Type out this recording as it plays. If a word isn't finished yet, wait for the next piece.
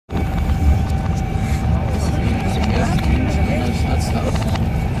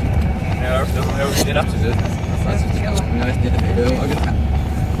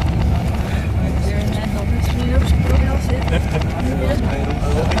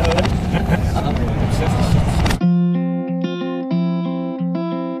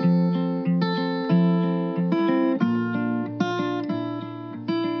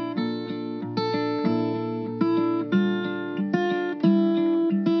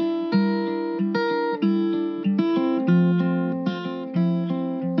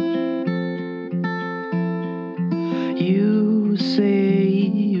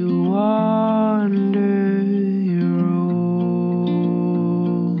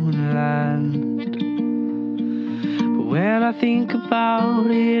I think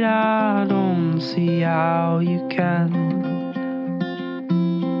about it, I don't see how you can.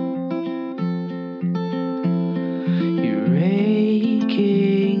 You're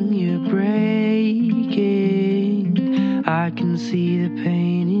aching, you're breaking, I can see the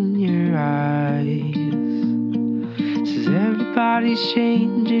pain in your eyes. Says everybody's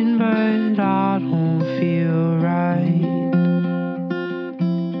changing, but I don't feel right.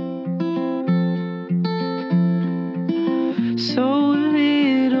 So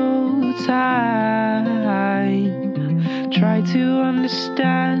little time, try to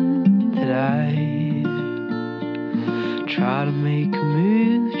understand that I try to make a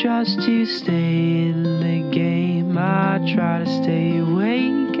move just to stay in the game. I try to stay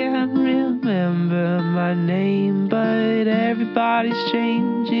awake and remember my name, but everybody's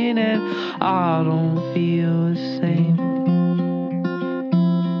changing and I don't feel the same.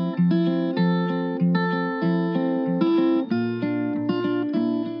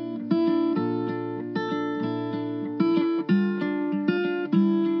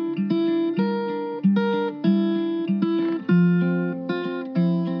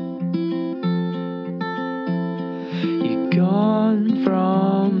 Gone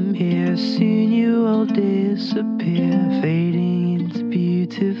from here, soon you will disappear, fading into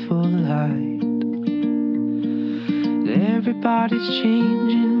beautiful light. And everybody's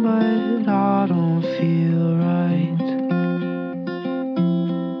changing, but I don't feel right.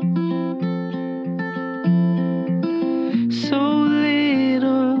 So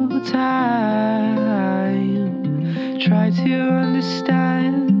little time, try to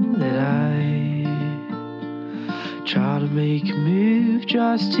understand that I try to make a move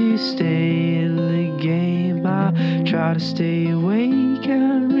just to stay in the game. I try to stay awake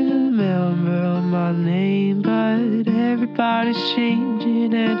and remember my name, but everybody's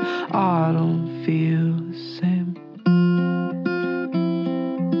changing and I don't feel